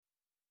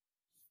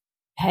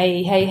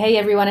Hey,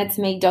 everyone, it's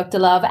me, Dr.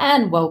 Love,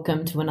 and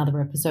welcome to another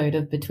episode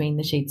of Between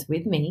the Sheets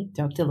with me,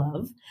 Dr.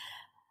 Love.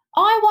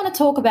 I want to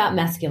talk about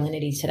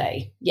masculinity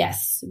today.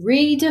 Yes,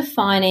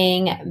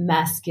 redefining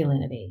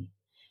masculinity.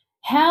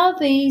 How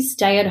these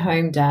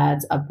stay-at-home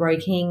dads are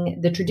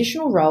breaking the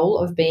traditional role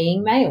of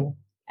being male.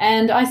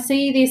 And I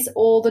see this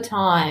all the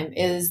time,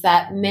 is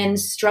that men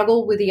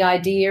struggle with the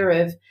idea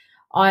of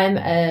I'm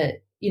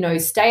a,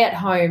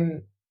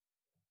 stay-at-home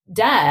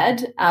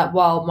dad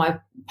while my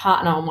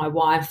partner or my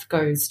wife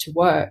goes to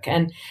work.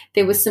 And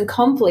there was some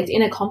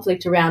inner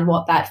conflict around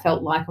what that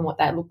felt like and what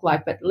that looked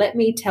like. But let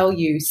me tell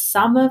you,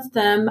 some of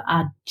them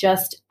are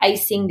just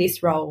acing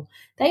this role.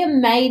 They are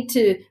made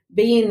to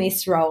be in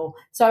this role.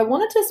 So I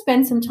wanted to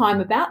spend some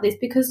time about this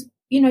because,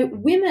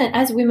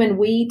 as women,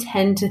 we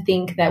tend to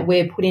think that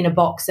we're put in a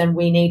box and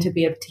we need to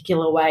be a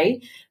particular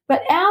way.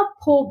 But our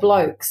poor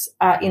blokes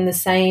are in the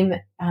same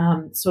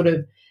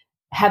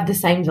have the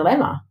same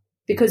dilemma,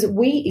 because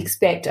we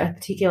expect a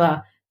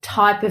particular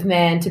type of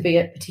man to be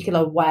a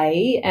particular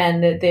way,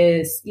 and that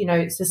there's,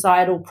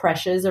 societal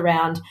pressures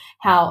around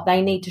how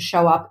they need to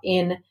show up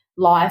in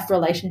life,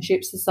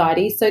 relationships,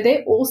 society. So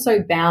they're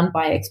also bound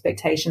by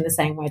expectation the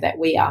same way that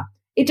we are.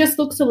 It just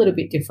looks a little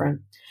bit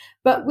different.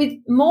 But with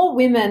more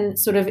women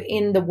sort of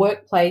in the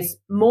workplace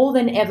more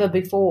than ever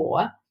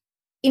before,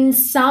 in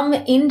some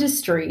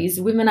industries,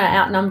 women are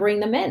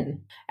outnumbering the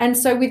men. And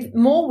so with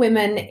more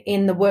women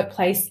in the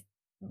workplace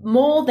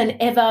more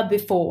than ever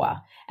before.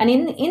 And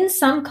in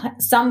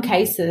some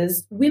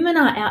cases, women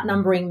are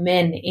outnumbering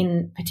men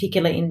in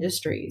particular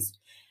industries.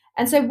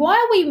 And so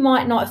while we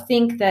might not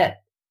think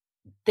that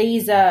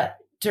these are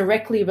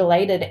directly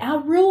related, our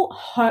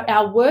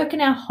work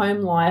and our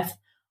home life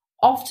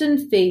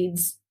often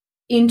feeds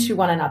into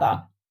one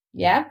another.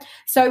 Yeah.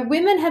 So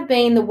women have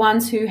been the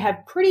ones who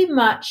have pretty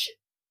much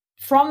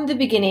from the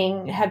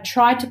beginning have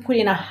tried to put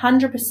in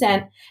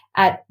 100%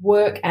 at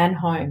work and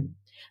home.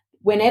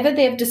 Whenever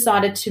they've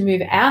decided to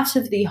move out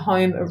of the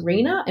home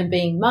arena and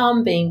being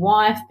mum, being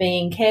wife,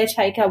 being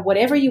caretaker,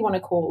 whatever you want to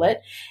call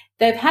it,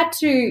 they've had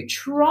to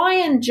try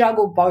and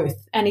juggle both.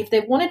 And if they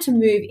wanted to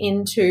move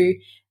into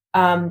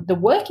the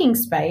working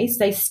space,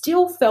 they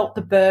still felt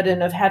the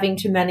burden of having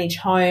to manage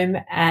home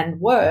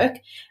and work,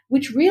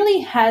 which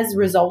really has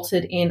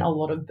resulted in a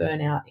lot of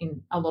burnout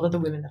in a lot of the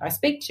women that I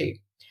speak to.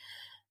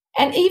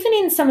 And even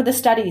in some of the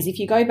studies, if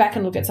you go back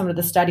and look at some of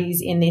the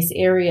studies in this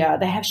area,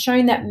 they have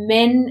shown that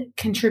men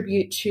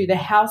contribute to the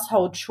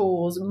household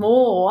chores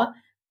more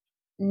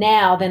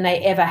now than they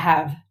ever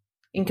have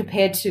in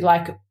compared to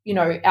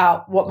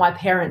what my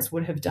parents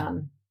would have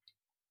done.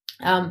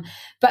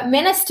 But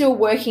men are still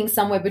working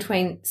somewhere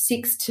between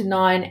 6 to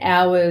 9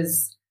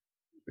 hours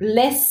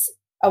less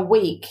a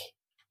week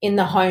in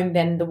the home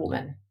than the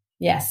woman.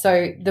 Yeah,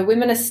 so the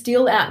women are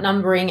still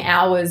outnumbering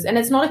hours, and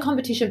it's not a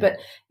competition, but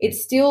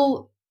it's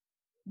still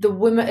the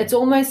women, it's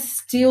almost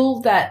still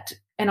that,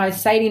 and I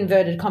say in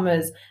inverted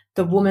commas,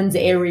 the woman's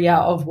area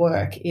of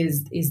work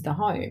is the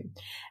home.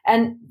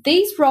 And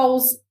these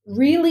roles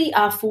really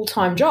are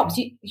full-time jobs.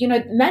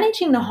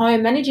 Managing the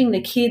home, managing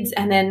the kids,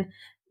 and then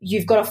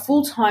you've got a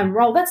full-time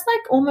role. That's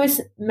like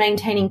almost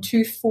maintaining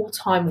 2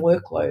 full-time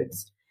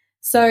workloads.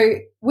 So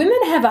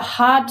women have a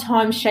hard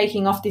time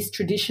shaking off this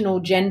traditional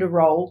gender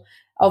role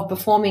of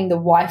performing the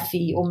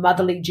wifey or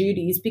motherly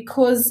duties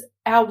because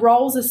our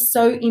roles are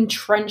so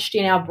entrenched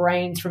in our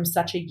brains from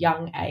such a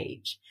young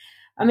age.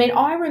 I mean,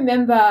 I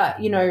remember,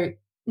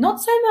 not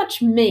so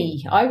much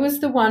me. I was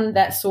the one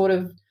that sort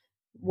of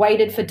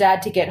waited for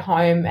dad to get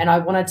home, and I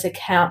wanted to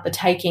count the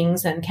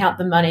takings and count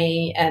the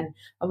money, and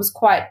I was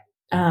quite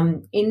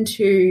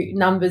into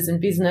numbers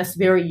and business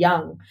very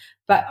young.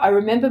 But I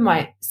remember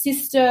my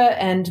sister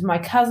and my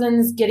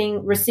cousins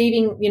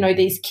receiving,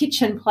 these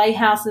kitchen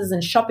playhouses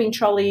and shopping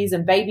trolleys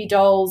and baby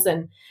dolls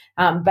and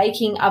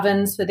baking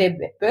ovens for their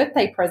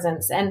birthday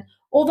presents. And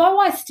although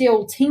I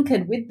still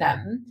tinkered with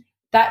them,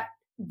 that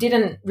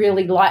didn't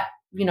really light,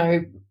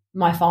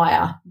 my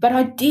fire. But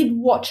I did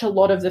watch a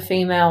lot of the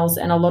females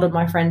and a lot of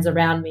my friends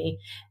around me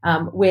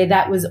where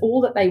that was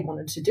all that they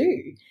wanted to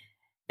do.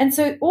 And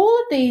so all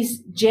of these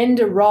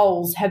gender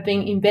roles have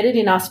been embedded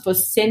in us for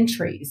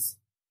centuries.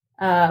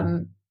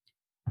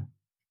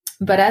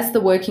 But as the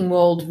working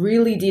world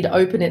really did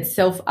open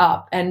itself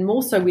up, and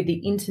more so with the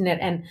internet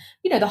and,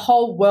 the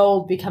whole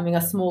world becoming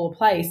a smaller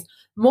place,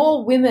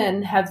 more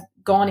women have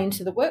gone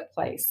into the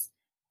workplace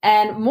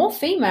and more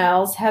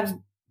females have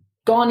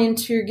gone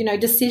into,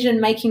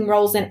 decision-making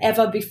roles than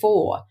ever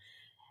before.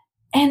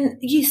 And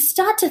you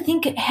start to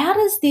think, how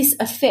does this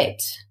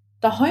affect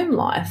the home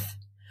life?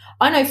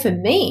 I know for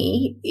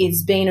me,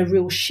 it's been a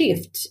real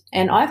shift,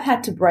 and I've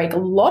had to break a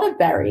lot of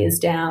barriers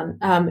down,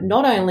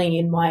 not only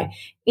in my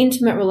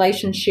intimate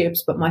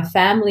relationships, but my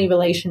family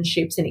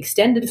relationships and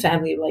extended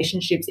family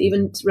relationships,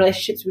 even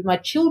relationships with my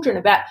children,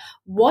 about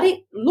what it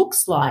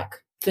looks like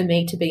for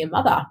me to be a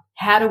mother.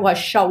 How do I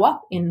show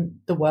up in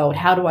the world?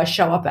 How do I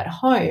show up at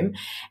home?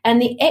 And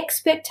the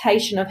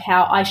expectation of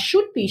how I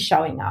should be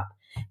showing up,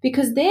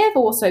 because they've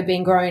also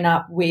been growing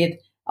up with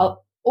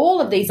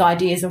all of these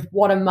ideas of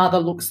what a mother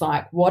looks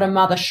like, what a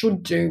mother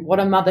should do, what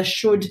a mother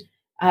should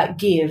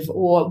give,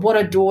 or what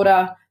a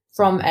daughter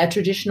from a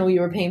traditional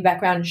European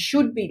background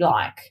should be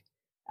like.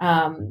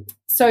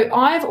 So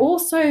I've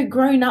also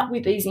grown up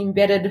with these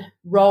embedded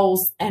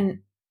roles, and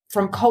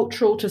from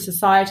cultural to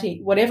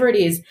society, whatever it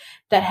is,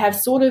 that have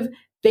sort of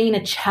been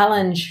a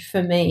challenge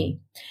for me.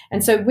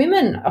 And so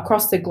women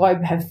across the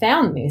globe have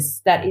found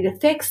this, that it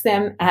affects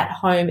them at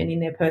home and in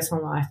their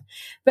personal life.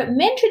 But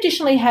men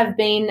traditionally have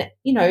been,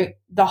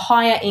 the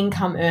higher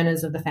income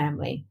earners of the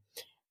family.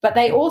 But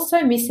they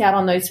also miss out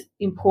on those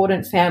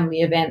important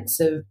family events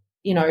of,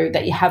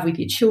 that you have with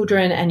your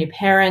children and your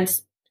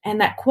parents, and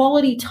that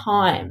quality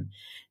time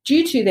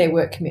due to their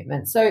work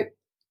commitment. So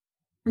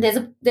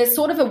there's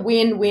sort of a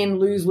win-win,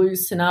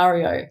 lose-lose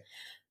scenario.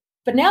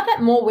 But now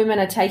that more women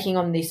are taking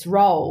on this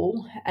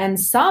role, and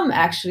some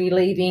actually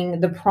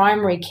leaving the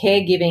primary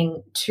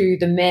caregiving to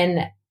the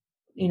men,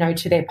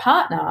 to their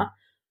partner,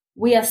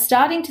 we are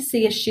starting to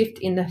see a shift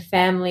in the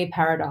family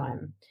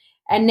paradigm.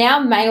 And now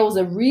males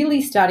are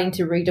really starting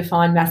to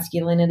redefine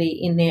masculinity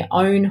in their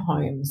own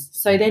homes.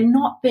 So they're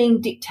not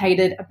being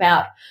dictated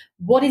about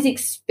what is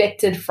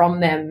expected from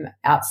them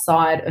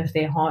outside of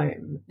their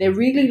home. They're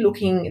really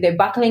they're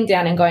buckling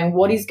down and going,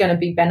 what is going to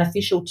be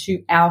beneficial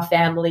to our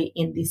family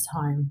in this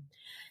home?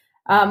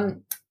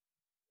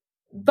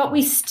 But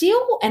we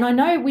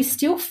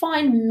still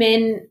find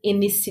men in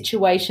this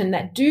situation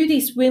that do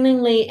this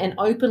willingly and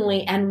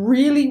openly and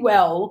really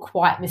well,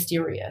 quite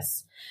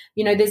mysterious.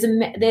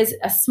 There's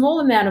a small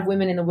amount of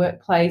women in the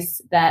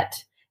workplace that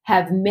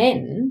have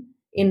men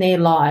in their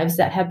lives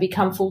that have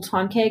become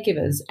full-time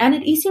caregivers, and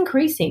it is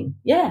increasing.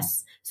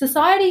 Yes,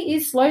 society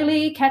is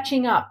slowly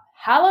catching up.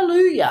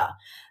 Hallelujah.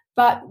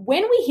 But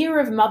when we hear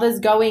of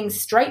mothers going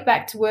straight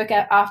back to work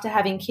after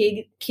having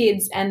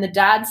kids and the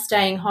dad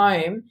staying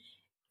home,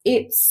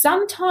 it's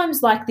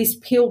sometimes like this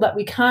pill that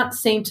we can't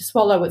seem to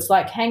swallow. It's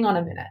like, hang on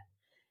a minute.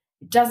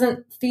 It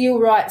doesn't feel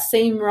right,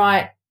 seem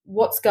right.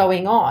 What's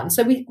going on?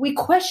 So we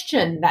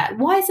question that.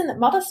 Why isn't the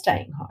mother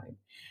staying home?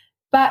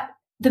 But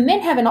the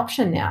men have an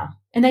option now,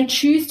 and they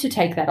choose to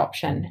take that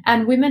option,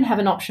 and women have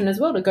an option as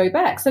well to go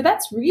back. So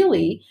that's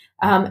really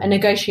a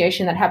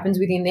negotiation that happens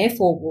within their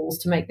four walls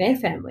to make their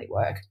family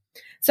work.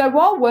 So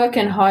while work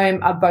and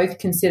home are both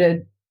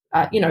considered,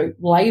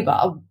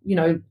 labor,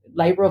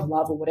 labor of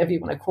love, or whatever you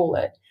want to call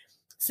it,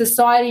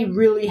 society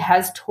really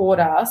has taught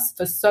us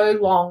for so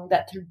long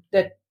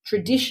that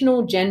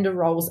traditional gender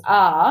roles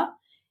are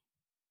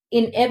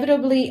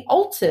inevitably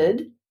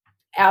altered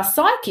our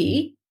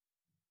psyche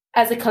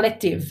as a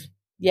collective.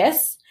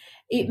 Yes,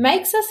 it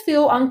makes us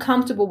feel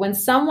uncomfortable when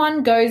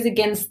someone goes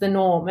against the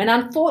norm. And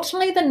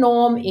unfortunately, the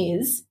norm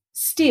is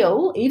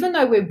still, even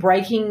though we're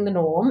breaking the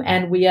norm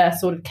and we are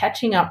sort of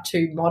catching up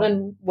to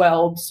modern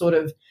world sort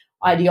of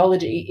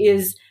ideology,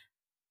 is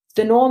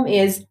the norm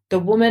is the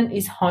woman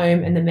is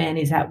home and the man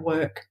is at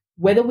work.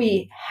 Whether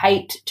we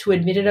hate to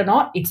admit it or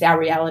not, it's our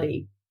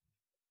reality.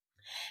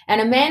 And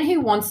a man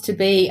who wants to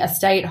be a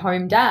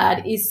stay-at-home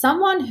dad is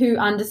someone who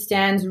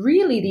understands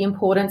really the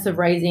importance of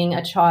raising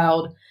a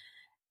child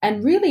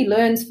and really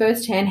learns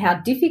firsthand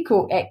how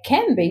difficult it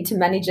can be to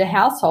manage a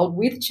household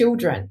with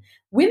children.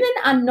 Women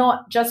are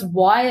not just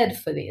wired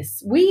for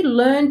this. We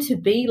learn to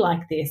be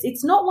like this.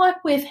 It's not like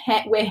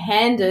we're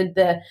handed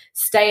the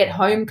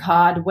stay-at-home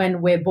card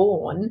when we're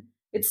born.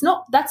 That's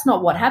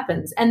not what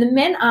happens. And the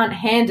men aren't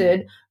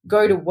handed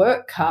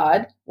go-to-work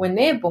card when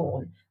they're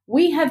born.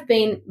 We have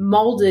been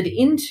molded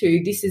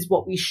into this is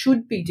what we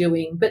should be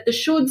doing, but the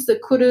shoulds, the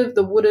could've,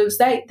 the would'ves,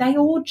 they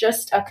all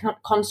just are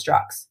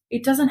constructs.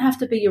 It doesn't have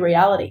to be a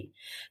reality.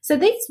 So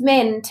these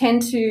men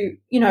tend to,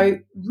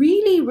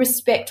 really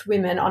respect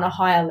women on a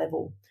higher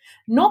level,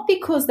 not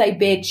because they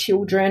bear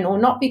children or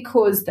not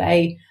because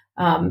they,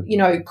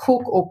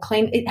 cook or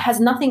clean. It has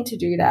nothing to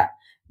do that.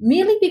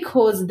 Merely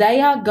because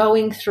they are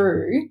going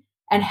through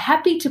and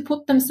happy to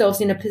put themselves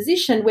in a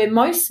position where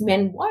most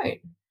men won't.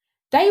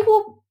 They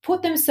will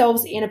put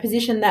themselves in a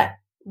position that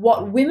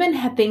what women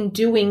have been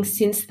doing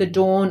since the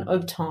dawn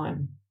of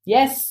time.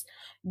 Yes,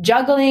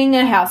 juggling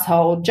a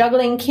household,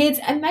 juggling kids,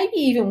 and maybe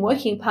even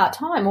working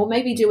part-time, or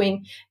maybe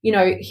doing,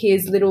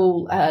 his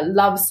little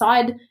love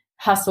side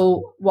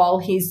hustle while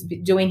he's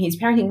doing his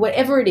parenting,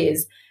 whatever it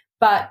is.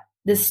 But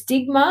the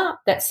stigma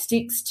that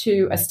sticks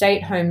to a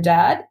stay-at-home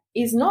dad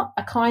is not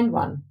a kind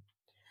one.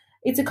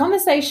 It's a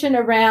conversation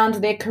around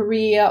their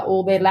career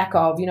or their lack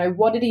of,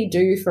 what did he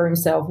do for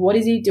himself? What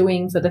is he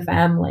doing for the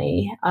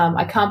family?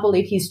 I can't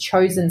believe he's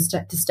chosen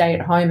to stay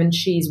at home and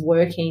she's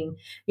working.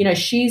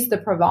 She's the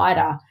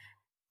provider.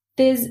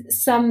 There's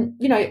some,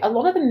 a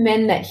lot of the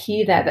men that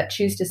hear that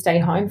choose to stay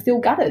home feel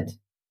gutted.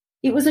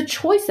 It was a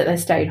choice that they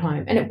stayed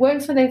home and it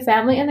works for their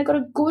family and they've got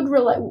a good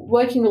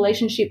working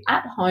relationship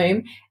at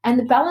home and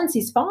the balance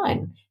is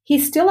fine.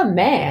 He's still a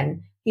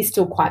man. He's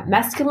still quite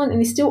masculine and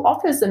he still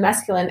offers the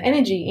masculine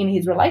energy in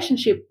his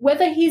relationship.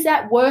 Whether he's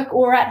at work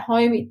or at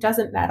home, it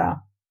doesn't matter.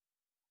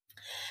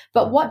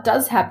 But what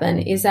does happen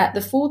is that the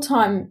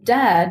full-time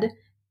dad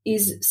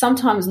is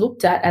sometimes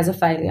looked at as a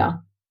failure.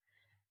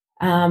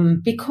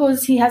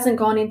 because he hasn't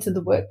gone into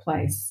the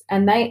workplace.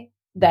 And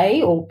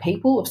they or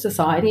people of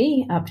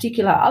society,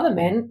 particular other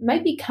men,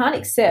 maybe can't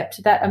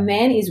accept that a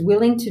man is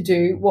willing to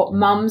do what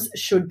mums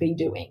should be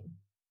doing.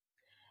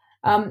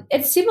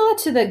 It's similar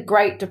to the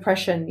Great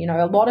Depression.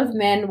 A lot of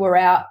men were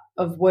out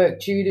of work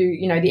due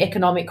to, the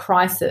economic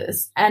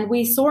crisis. And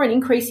we saw an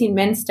increase in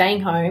men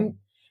staying home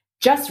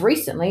just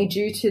recently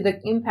due to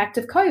the impact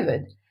of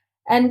COVID.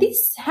 And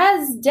this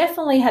has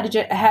definitely had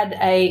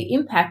a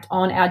impact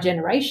on our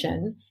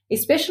generation,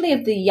 especially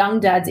of the young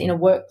dads in a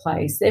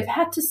workplace. They've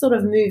had to sort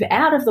of move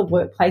out of the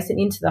workplace and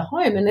into the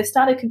home, and they've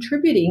started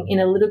contributing in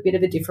a little bit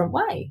of a different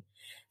way.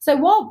 So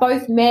while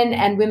both men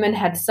and women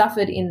had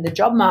suffered in the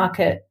job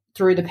market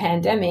through the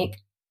pandemic,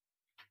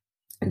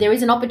 there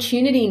is an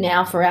opportunity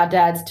now for our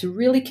dads to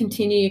really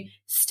continue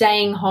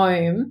staying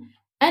home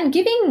and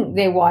giving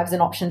their wives an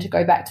option to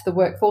go back to the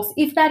workforce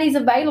if that is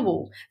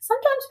available.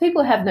 Sometimes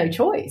people have no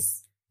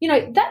choice.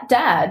 That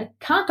dad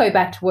can't go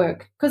back to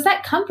work because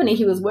that company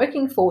he was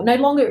working for no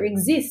longer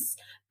exists,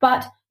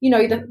 but,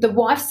 the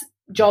wife's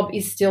job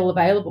is still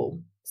available.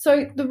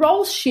 So the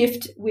roles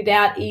shift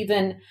without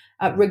even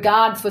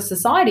regard for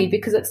society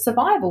because it's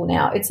survival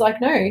now. It's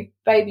like, no,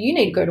 babe, you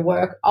need to go to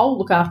work. I'll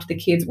look after the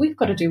kids. We've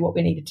got to do what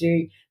we need to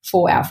do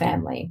for our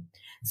family.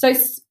 So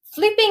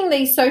flipping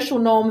these social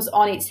norms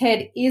on its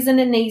head isn't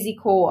an easy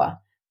core,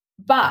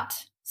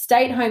 but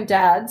stay-at-home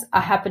dads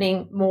are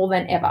happening more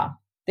than ever.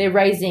 They're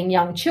raising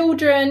young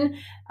children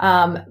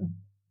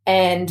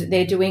and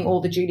they're doing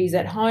all the duties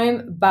at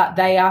home, but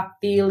they are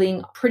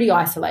feeling pretty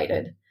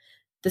isolated.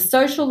 The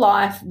social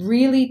life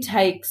really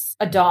takes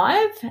a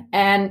dive,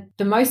 and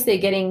the most they're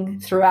getting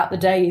throughout the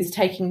day is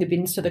taking the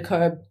bins to the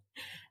curb.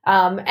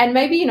 And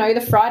maybe,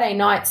 the Friday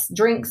night's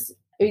drinks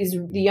is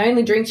the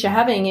only drinks you're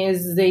having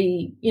is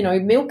the,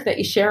 milk that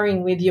you're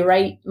sharing with your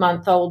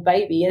 8-month-old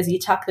baby as you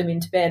tuck them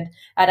into bed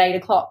at 8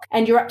 o'clock,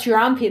 and you're up to your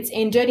armpits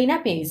in dirty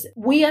nappies.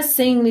 We are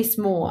seeing this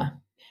more.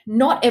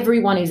 Not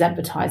everyone is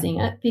advertising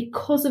it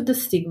because of the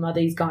stigma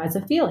these guys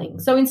are feeling.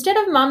 So instead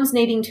of mums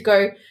needing to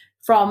go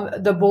from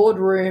the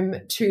boardroom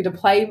to the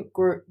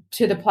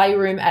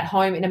playroom at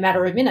home in a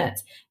matter of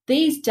minutes,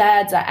 these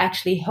dads are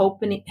actually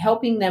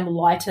helping them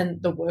lighten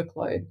the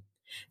workload,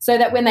 so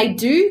that when they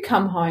do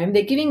come home,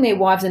 they're giving their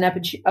wives an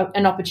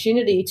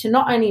opportunity to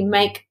not only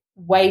make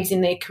waves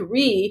in their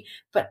career,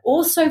 but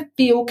also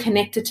feel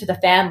connected to the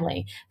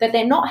family, that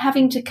they're not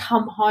having to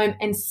come home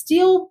and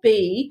still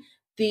be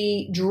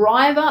the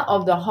driver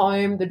of the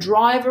home, the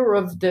driver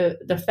of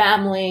the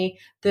family,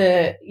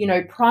 the,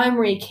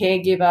 primary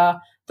caregiver,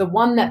 the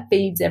one that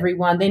feeds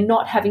everyone. They're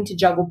not having to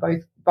juggle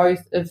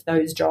both of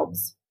those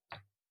jobs.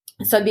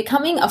 So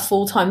becoming a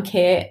full-time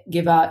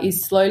caregiver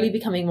is slowly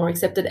becoming more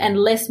accepted and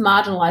less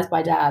marginalized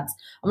by dads.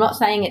 I'm not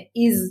saying it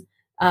is,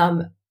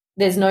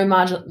 there's no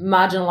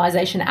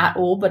marginalization at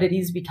all, but it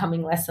is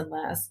becoming less and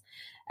less.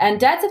 And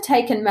dads have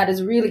taken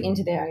matters really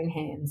into their own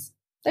hands.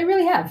 They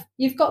really have.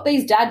 You've got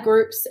these dad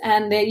groups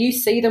and you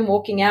see them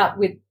walking out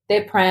with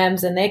their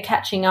prams and they're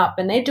catching up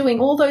and they're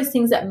doing all those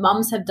things that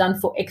mums have done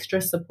for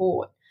extra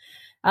support.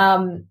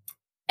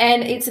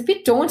 And it's a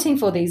bit daunting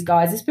for these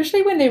guys,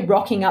 especially when they're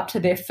rocking up to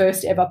their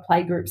first ever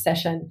playgroup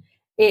session.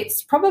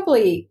 It's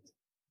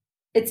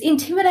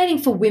intimidating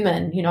for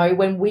women,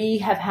 when we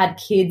have had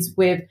kids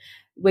we're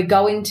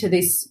going to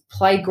this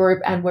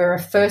playgroup and we're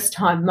a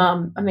first-time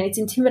mum. I mean, it's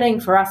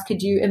intimidating for us.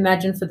 Could you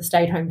imagine for the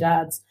stay-at-home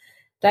dads?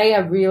 They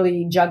are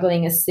really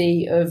juggling a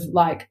sea of,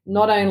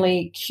 not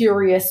only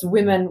curious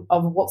women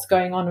of what's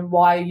going on and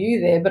why are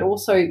you there, but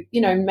also,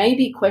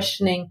 maybe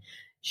questioning,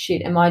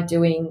 shit, am I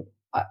doing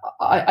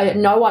I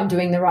know I'm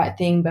doing the right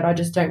thing, but I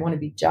just don't want to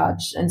be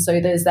judged. And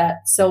so there's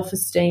that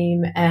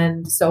self-esteem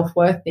and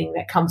self-worth thing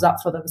that comes up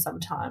for them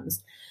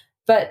sometimes.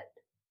 But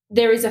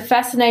there is a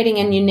fascinating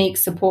and unique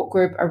support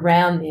group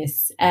around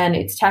this, and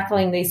it's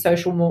tackling these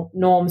social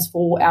norms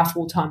for our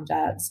full-time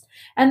dads.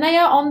 And they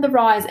are on the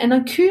rise, and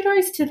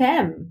kudos to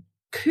them.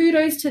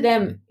 Kudos to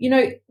them.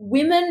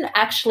 Women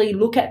actually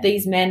look at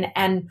these men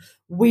and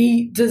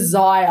we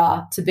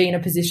desire to be in a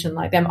position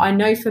like them. I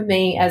know for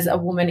me, as a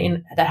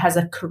woman that has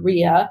a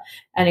career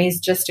and is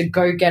just a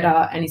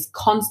go-getter and is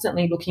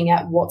constantly looking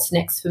at what's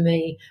next for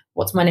me,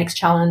 what's my next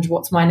challenge,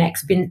 what's my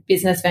next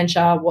business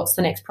venture, what's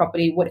the next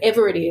property,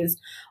 whatever it is,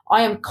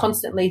 I am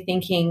constantly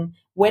thinking,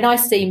 when I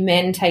see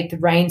men take the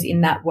reins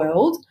in that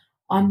world,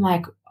 I'm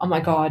like, oh my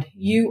God,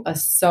 you are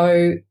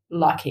so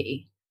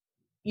lucky.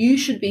 You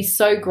should be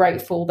so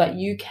grateful that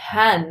you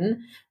can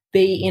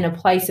be in a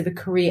place of a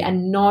career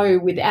and know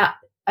without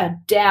a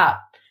doubt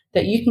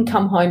that you can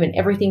come home and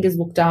everything is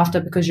looked after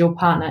because your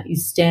partner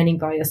is standing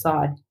by your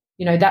side.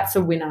 That's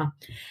a winner.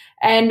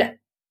 And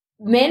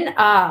men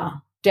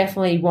are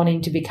definitely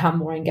wanting to become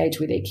more engaged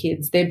with their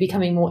kids. They're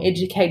becoming more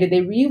educated.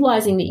 They're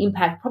realizing the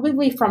impact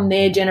probably from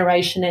their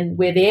generation and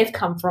where they've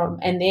come from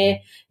and their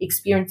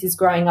experiences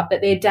growing up, that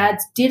their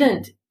dads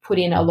didn't put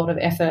in a lot of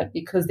effort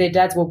because their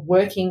dads were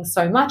working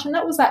so much, and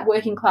that was that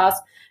working class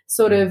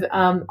sort of,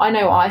 I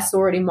know I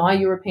saw it in my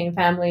European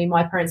family.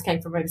 My parents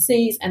came from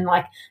overseas, and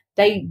like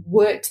they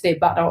worked their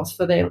butt off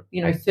for their,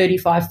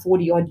 35,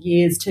 40 odd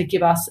years to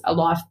give us a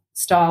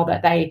lifestyle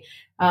that they,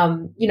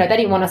 they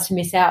didn't want us to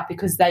miss out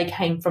because they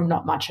came from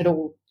not much at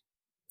all.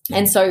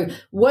 And so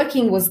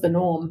working was the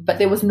norm, but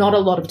there was not a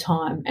lot of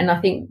time. And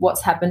I think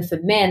what's happened for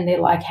men, they're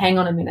like, hang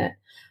on a minute.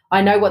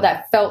 I know what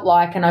that felt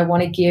like, and I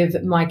want to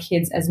give my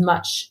kids as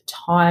much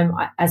time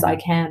as I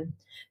can.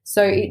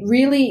 So it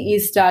really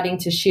is starting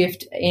to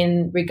shift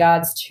in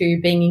regards to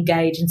being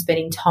engaged and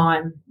spending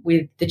time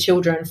with the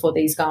children for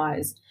these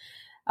guys.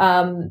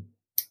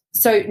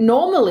 So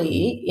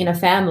normally in a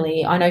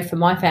family, I know for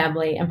my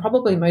family and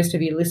probably most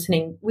of you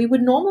listening, we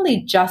would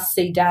normally just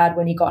see Dad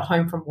when he got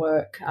home from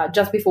work,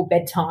 just before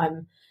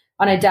bedtime.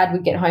 I know Dad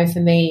would get home for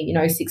me,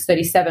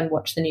 6:37,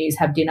 watch the news,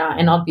 have dinner,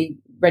 and I'd be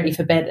ready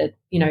for bed at,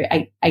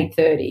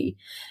 8:30.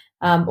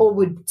 Or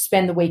would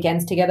spend the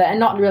weekends together, and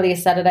not really a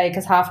Saturday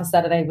because half a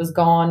Saturday was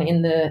gone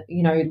in the,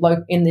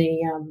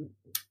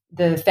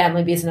 the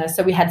family business.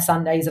 So we had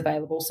Sundays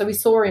available. So we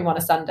saw him on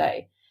a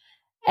Sunday.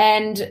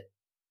 And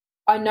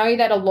I know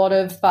that a lot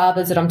of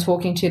fathers that I'm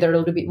talking to that are a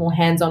little bit more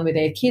hands-on with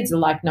their kids are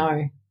like,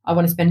 no, I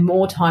want to spend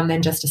more time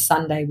than just a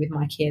Sunday with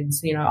my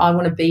kids. I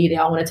want to be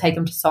there. I want to take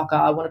them to soccer.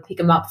 I want to pick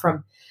up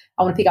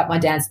my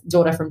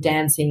daughter from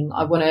dancing.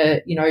 I want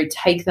to,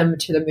 take them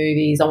to the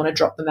movies. I want to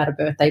drop them at a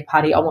birthday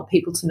party. I want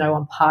people to know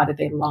I'm part of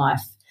their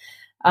life.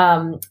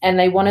 And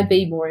they want to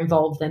be more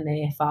involved than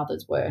their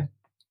fathers were.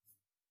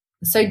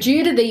 So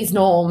due to these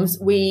norms,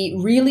 we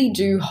really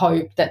do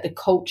hope that the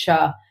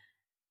culture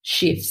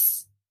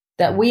shifts,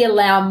 that we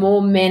allow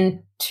more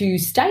men to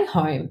stay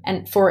home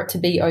and for it to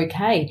be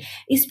okay,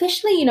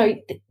 especially,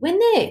 when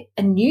they're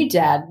a new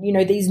dad,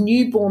 these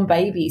newborn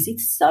babies,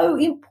 it's so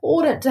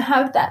important to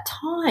have that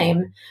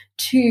time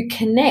to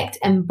connect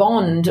and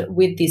bond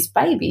with this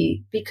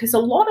baby, because a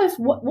lot of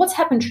what's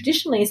happened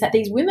traditionally is that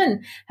these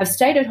women have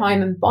stayed at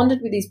home and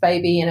bonded with this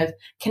baby and have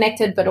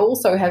connected, but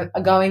also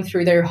are going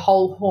through their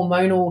whole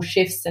hormonal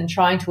shifts and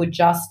trying to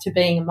adjust to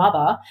being a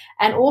mother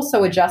and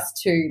also adjust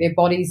to their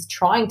bodies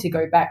trying to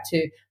go back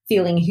to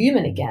feeling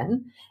human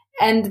again.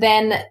 And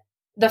then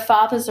the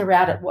fathers are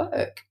out at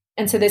work.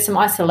 And so there's some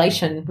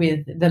isolation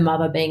with the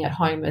mother being at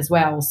home as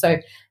well. So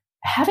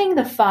having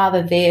the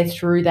father there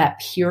through that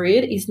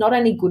period is not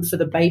only good for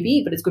the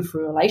baby, but it's good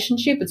for a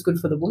relationship, it's good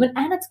for the woman,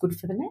 and it's good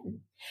for the men.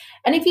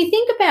 And if you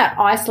think about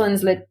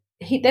Iceland's,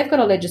 they've got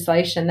a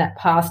legislation that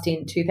passed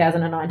in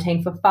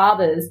 2019 for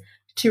fathers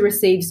to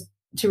receive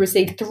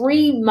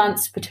 3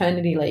 months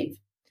paternity leave.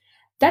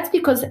 That's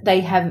because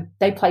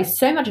they place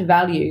so much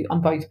value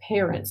on both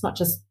parents, not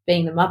just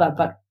being the mother,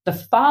 but the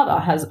father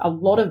has a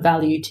lot of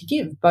value to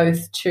give,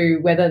 both to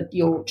whether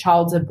your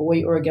child's a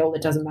boy or a girl,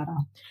 it doesn't matter.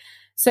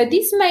 So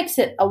this makes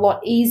it a lot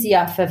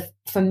easier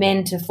for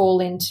men to fall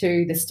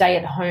into the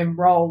stay-at-home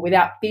role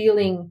without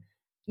feeling,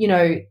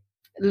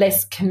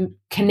 less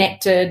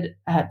connected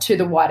to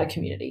the wider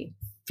community,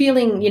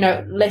 feeling,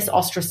 less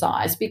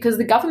ostracized, because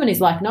the government is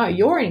like, no,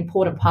 you're an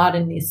important part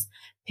in this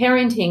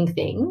parenting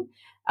thing.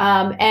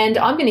 And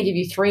I'm going to give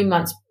you 3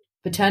 months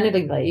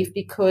paternity leave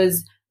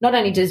because not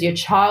only does your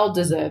child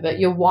deserve it,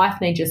 your wife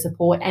needs your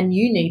support and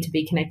you need to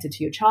be connected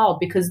to your child,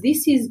 because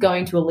this is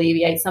going to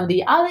alleviate some of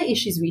the other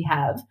issues we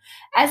have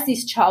as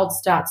this child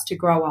starts to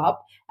grow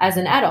up as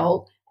an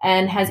adult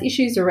and has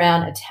issues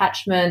around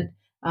attachment,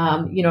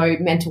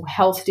 mental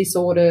health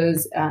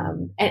disorders,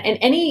 and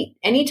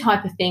any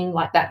type of thing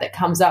like that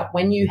comes up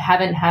when you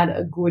haven't had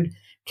a good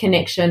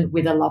connection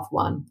with a loved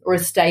one or a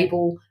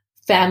stable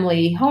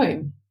family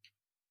home.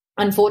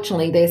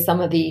 Unfortunately, there's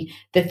some of the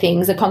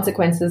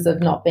consequences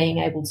of not being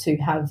able to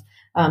have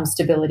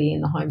stability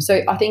in the home.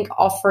 So I think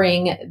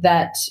offering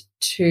that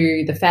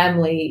to the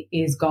family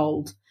is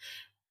gold.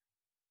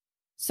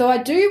 So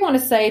I do want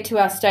to say to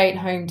our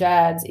stay-at-home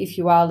dads, if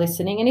you are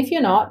listening, and if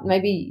you're not,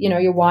 maybe,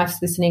 your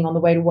wife's listening on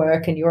the way to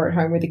work and you're at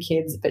home with the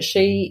kids, but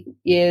she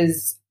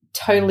is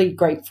totally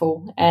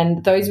grateful.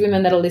 And those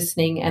women that are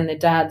listening and their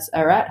dads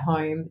are at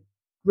home,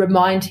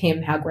 remind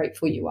him how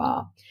grateful you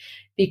are.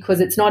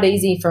 Because it's not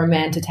easy for a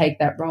man to take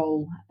that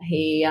role.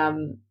 He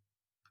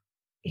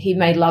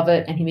may love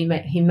it, and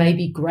he may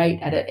be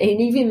great at it, and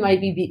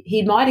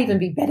he might even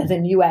be better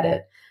than you at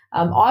it.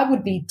 I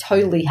would be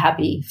totally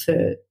happy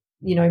for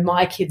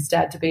my kid's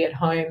dad to be at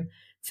home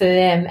for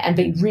them and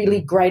be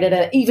really great at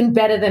it, even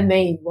better than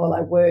me while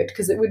I worked,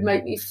 because it would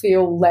make me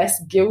feel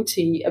less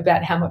guilty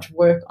about how much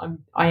work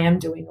I am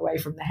doing away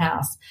from the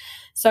house.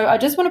 So I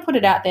just want to put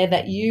it out there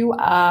that you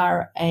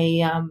are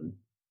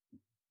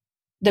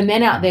the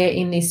men out there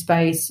in this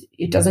space,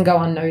 it doesn't go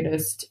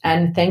unnoticed.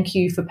 And thank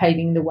you for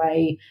paving the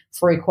way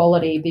for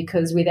equality,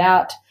 because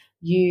without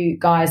you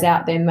guys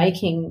out there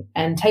making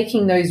and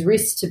taking those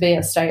risks to be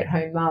a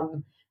stay-at-home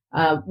mum,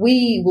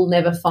 we will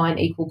never find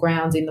equal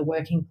grounds in the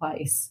working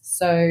place.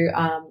 So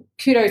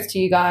kudos to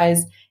you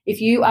guys.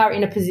 If you are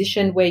in a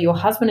position where your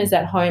husband is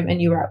at home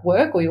and you are at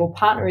work, or your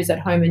partner is at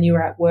home and you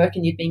are at work,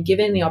 and you've been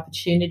given the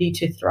opportunity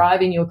to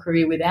thrive in your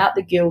career without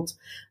the guilt,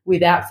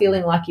 without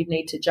feeling like you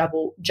need to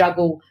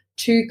juggle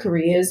 2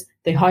 careers,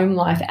 the home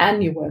life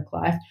and your work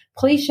life,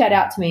 please shout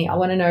out to me. I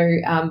want to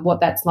know what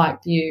that's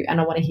like for you, and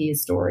I want to hear your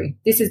story.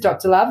 This is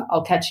Dr. Love.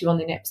 I'll catch you on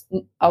the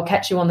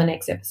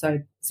next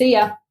episode. See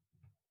ya.